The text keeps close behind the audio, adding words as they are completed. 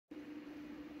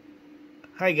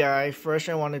Hi guys, first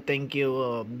I want to thank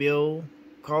you Bill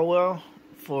Caldwell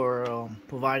for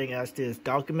providing us this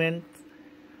document.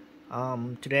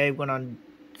 Today we're going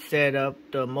to set up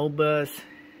the Modbus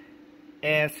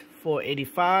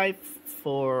S485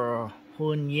 for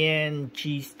Huanyang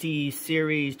GT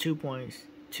Series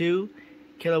 2.2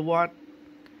 kilowatt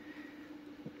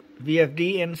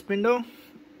VFD and Spindle.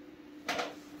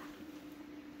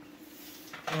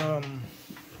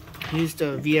 Here's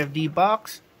the VFD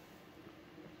box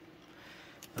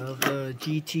of the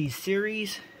GT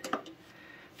series.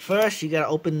 First, you gotta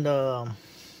open the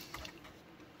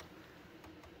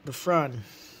front,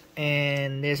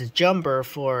 and there's a jumper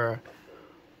for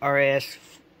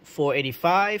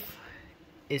RS485.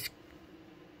 It's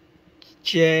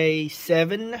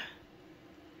J7,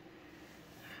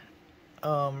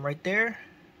 right there,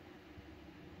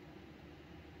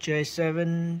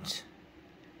 J7,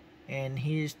 and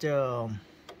here's the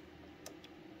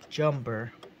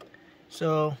jumper.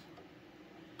 So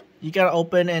you gotta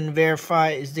open and verify,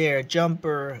 is there a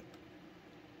jumper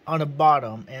on the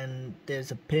bottom and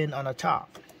there's a pin on the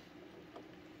top.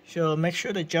 So make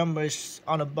sure the jumper is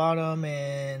on the bottom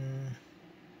and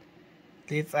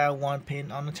leave out one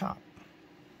pin on the top.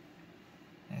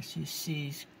 As you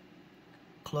see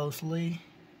closely.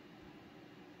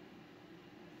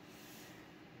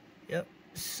 Yep.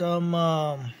 Some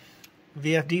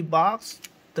VFD box,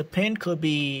 the pin could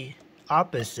be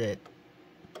opposite.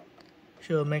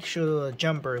 So make sure the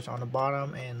jumper is on the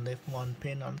bottom and leave one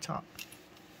pin on top.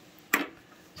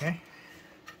 Okay.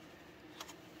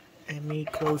 Let me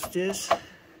close this.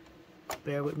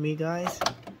 Bear with me, guys.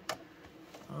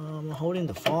 I'm holding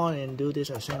the phone and do this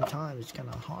at the same time. It's kind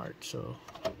of hard. So,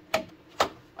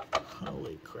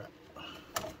 holy crap.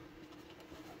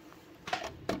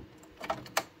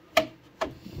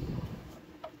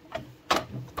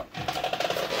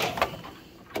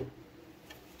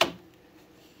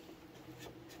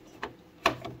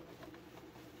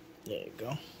 There you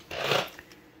go.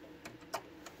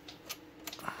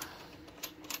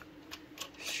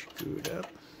 Screwed up.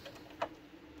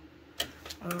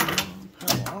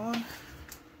 Power on.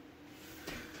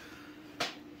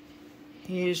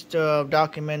 Here's the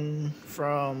document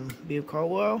from Bill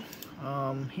Caldwell.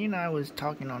 He and I was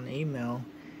talking on email,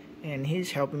 and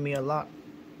he's helping me a lot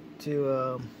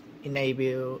to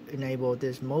enable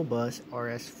this Modbus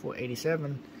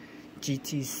RS485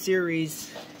 GT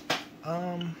Series.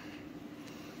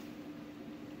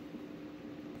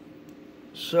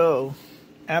 So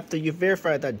after you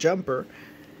verify that jumper,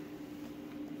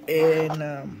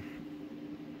 and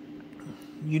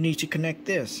you need to connect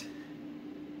this.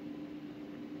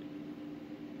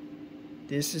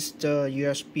 This is the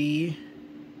USB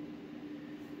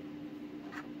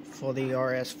for the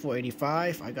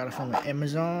RS485. I got it from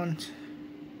Amazon.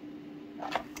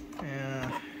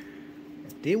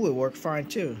 They will work fine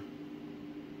too.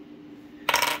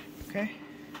 Okay.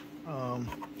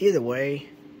 Either way,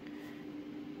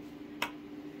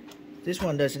 this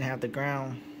one doesn't have the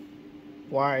ground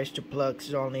wires to plugs.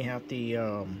 It only have the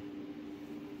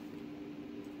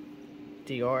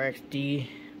RXD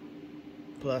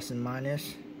plus and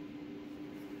minus.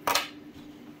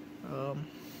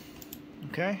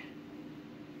 Okay.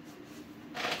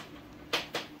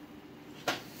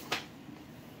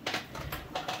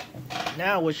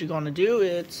 Now what you're gonna do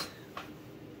is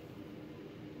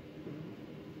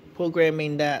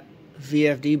programming that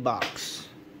VFD box.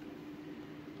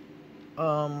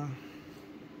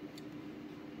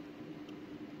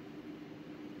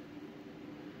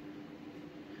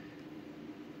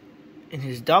 In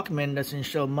his document doesn't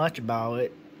show much about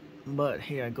it, but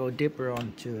here I go deeper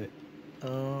onto it.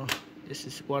 This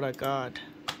is what I got.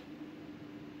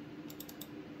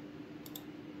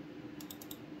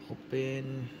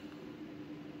 Open.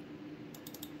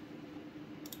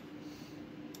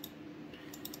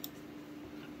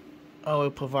 I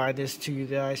will provide this to you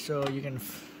guys so you can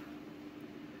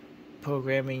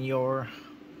program in your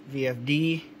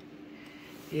VFD.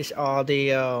 It's all the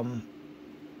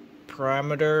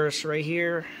parameters right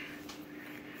here.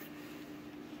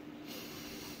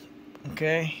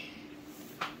 Okay.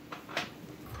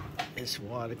 It's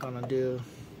what I'm gonna do.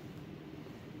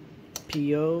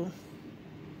 PO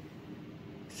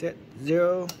set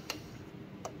 0.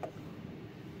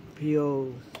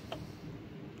 PO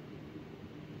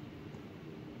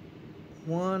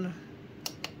 1,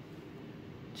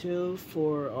 2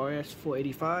 for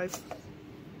RS485.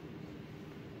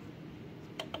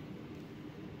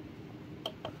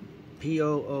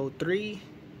 PO03.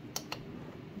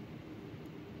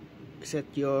 Set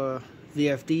your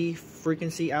VFD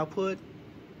frequency output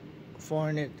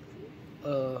 400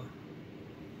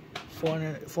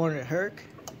 400 hertz.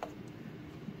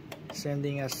 Same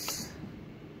thing as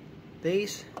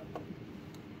this.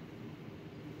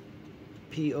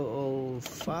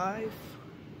 P005.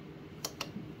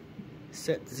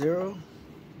 Set 0.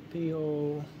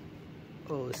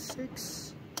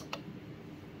 P006.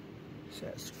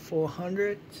 Sets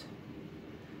 400.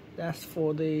 That's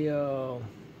for the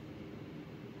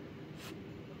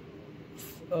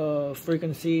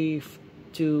frequency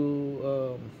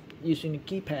to using the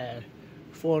keypad.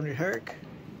 400 hertz.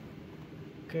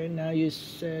 Okay, now you're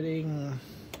setting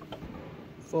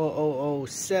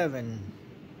 4007,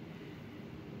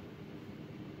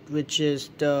 which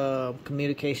is the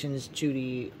communications to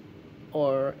the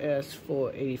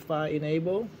RS485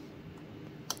 enable.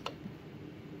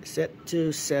 Set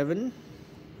to 7.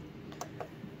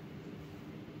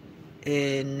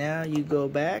 And now you go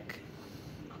back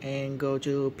and go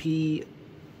to P2.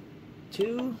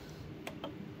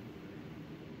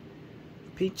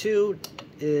 P2,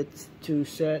 it's to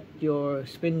set your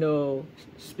spindle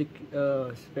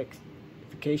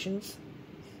specifications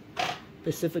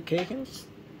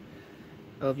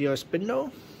of your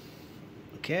spindle.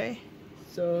 Okay,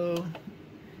 so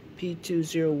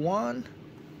P201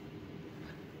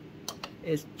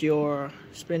 is your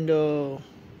spindle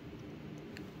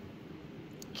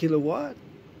kilowatt.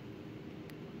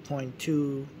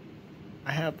 0.2.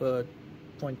 I have a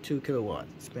 0.2 kilowatt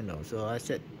spindle, so I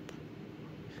set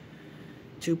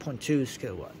 2.2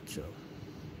 kilowatt. So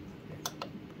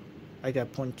I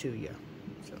got 0.2, yeah.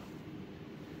 So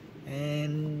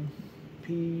and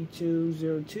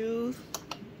P202,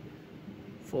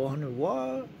 400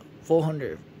 watt,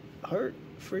 400 hertz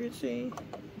frequency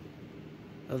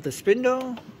of the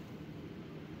spindle.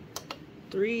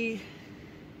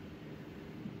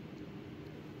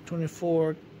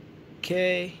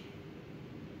 24K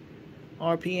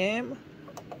RPM.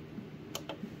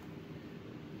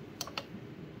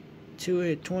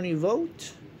 220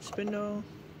 volt spindle,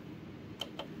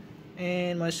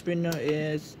 and my spindle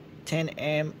is 10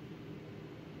 amp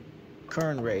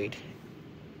current rate.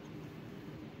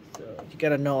 So you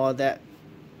gotta know all that.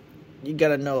 You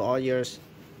gotta know all your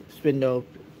spindle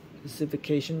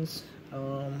specifications.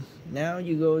 Now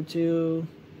you go to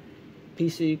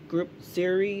PC group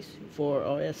series for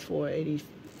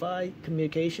RS485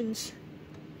 communications.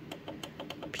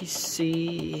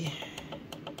 PC.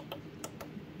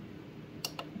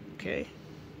 Okay.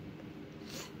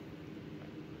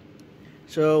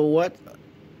 So what,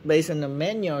 based on the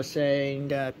manual saying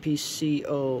that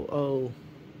PC00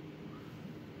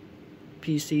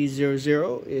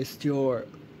 is your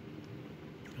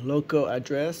local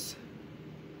address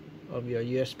of your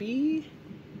USB.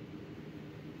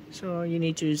 So you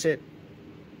need to set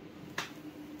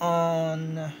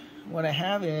on, what I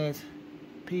have is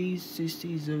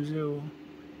P6000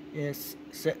 is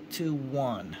set to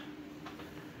 1.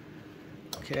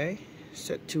 Okay,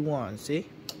 set to 1, see?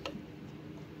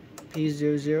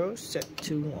 P00 set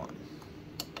to 1.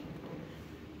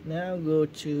 Now go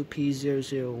to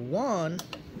P001.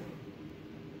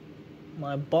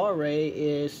 My bar rate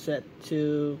is set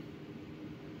to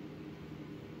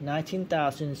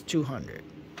 19,200.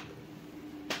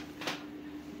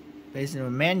 Based on the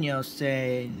manual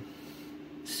saying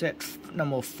set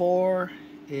number 4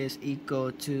 is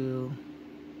equal to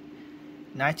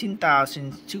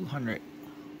 19,200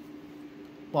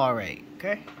 bar rate.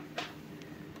 Okay,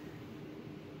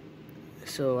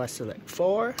 so I select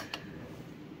 4.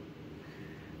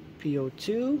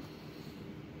 PO2,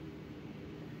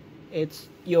 it's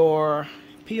your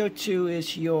PO2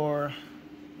 is your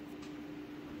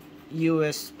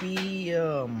USB.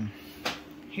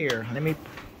 Here, let me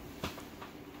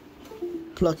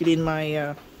plug it in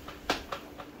my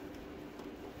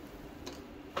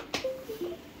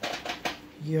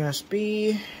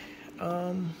USB.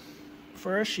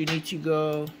 First you need to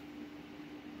go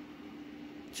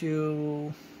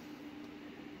to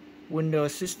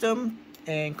Windows System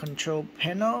and Control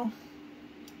Panel,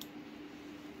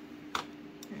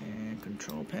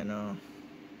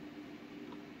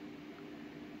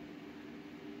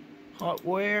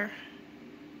 Hardware,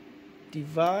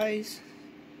 Device,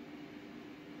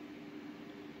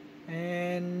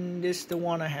 and this is the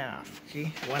one I have.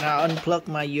 Okay, when I unplug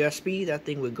my USB, that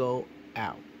thing will go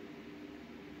out.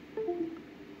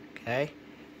 Okay,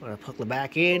 when I plug it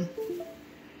back in,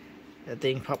 that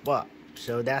thing pop up.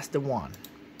 So that's the one.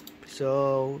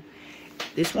 So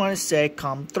this one is set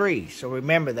COM3. So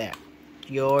remember that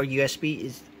your USB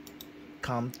is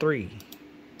COM3.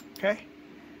 Okay.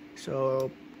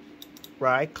 So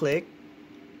right click,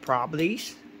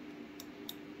 Properties,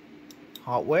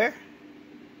 Hardware,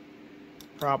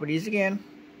 Properties again,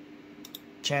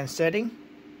 channel setting.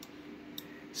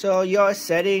 So your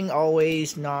setting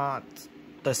always not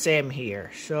the same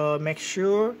here, so make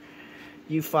sure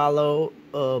you follow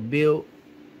Bill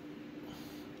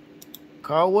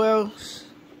Caldwell's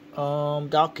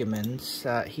documents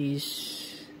that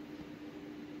he's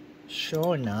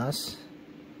showing us.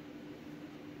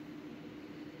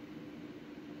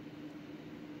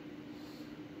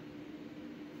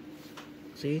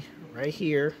 See, right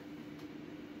here.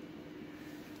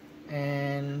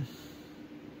 And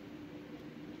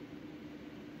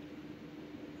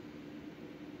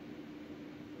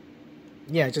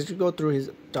yeah, just to go through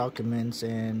his documents,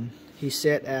 and he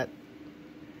set at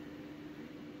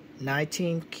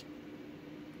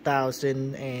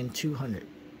 19,200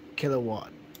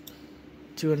 kilowatt,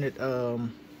 200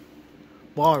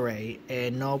 bar rate,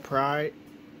 and no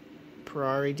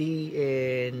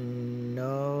priority, and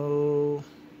no,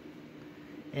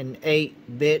 and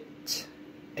 8-bit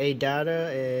A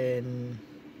data, and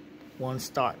 1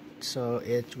 start. So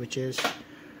it, which is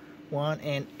 1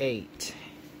 and 8.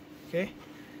 Okay,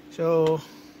 so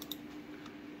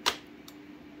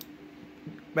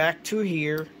back to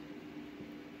here.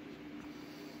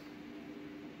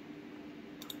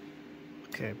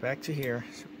 Okay, back to here.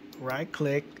 So right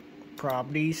click,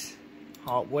 properties,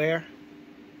 hardware,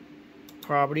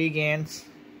 property again,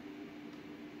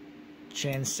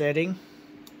 change setting,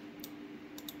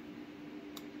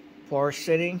 power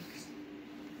settings.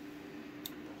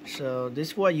 So this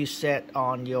is what you set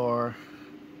on your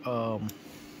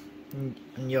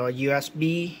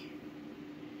USB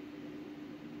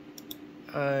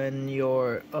and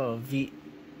your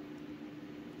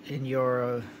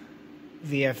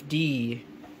VFD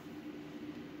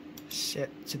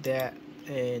set to that,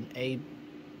 and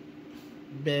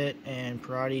 8-bit and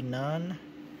priority none,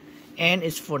 and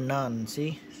it's for none.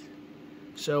 See,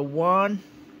 so 1.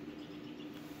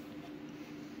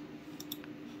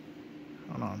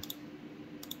 Hold on.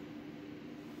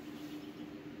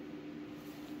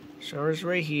 So it's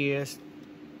right here,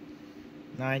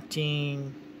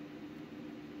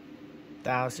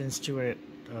 19,200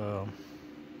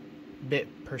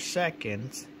 bit per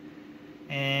second,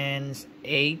 and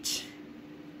 8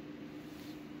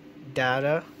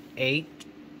 data, 8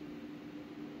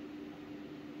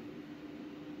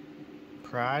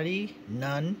 priority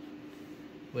none,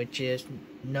 which is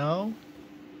no,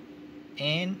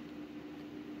 and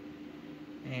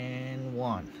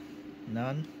 1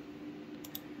 none.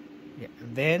 Yeah,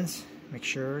 advanced, make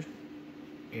sure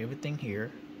everything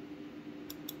here.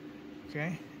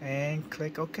 Okay, and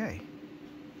click OK.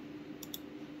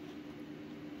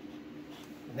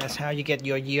 That's how you get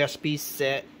your USB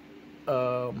set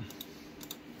to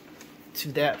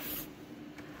that.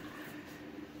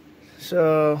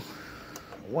 So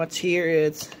what's here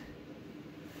is,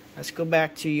 let's go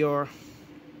back to your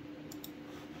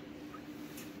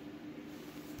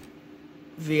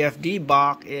VFD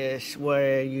box, is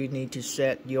where you need to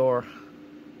set your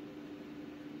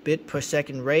bit per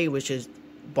second rate, which is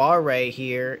bar rate.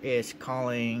 Here is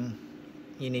calling,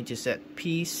 you need to set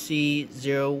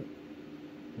PC01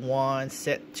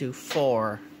 set to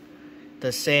 4,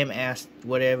 the same as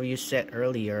whatever you set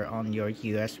earlier on your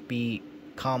USB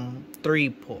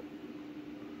COM3 port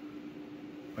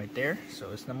right there.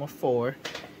 So it's number 4,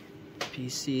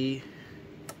 PC01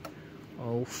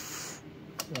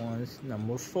 is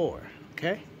number 4.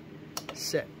 Okay,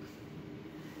 set.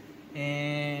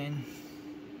 And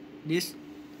this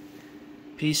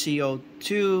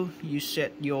PC02, you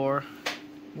set your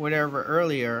whatever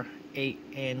earlier, 8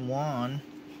 and 1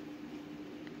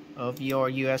 of your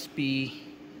USB.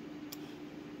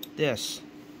 This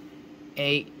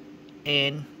 8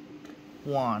 and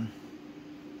 1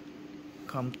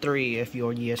 COM3 of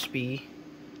your USB.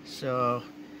 So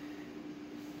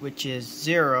which is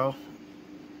 0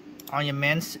 on your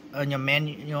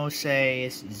manual, say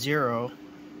it's 0,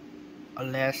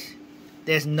 unless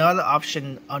there's another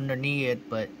option underneath it,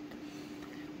 but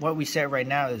what we set right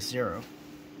now is 0,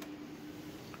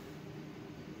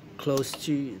 close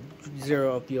to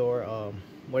 0 of your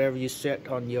whatever you set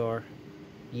on your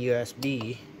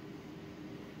USB.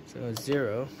 So it's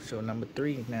 0. So number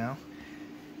 3 now.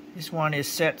 This one is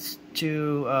set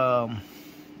to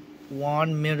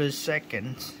 1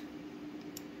 millisecond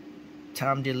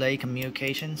time delay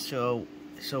communication. So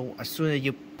as soon as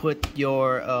you put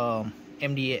your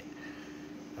MDI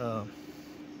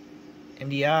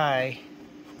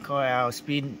coil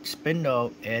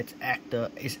spindle, it's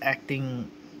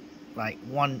acting like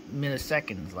 1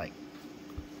 millisecond, like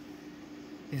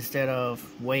instead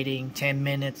of waiting 10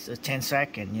 minutes or 10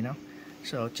 seconds, you know.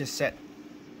 So just set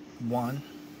 1.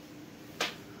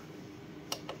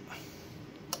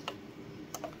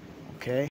 Okay.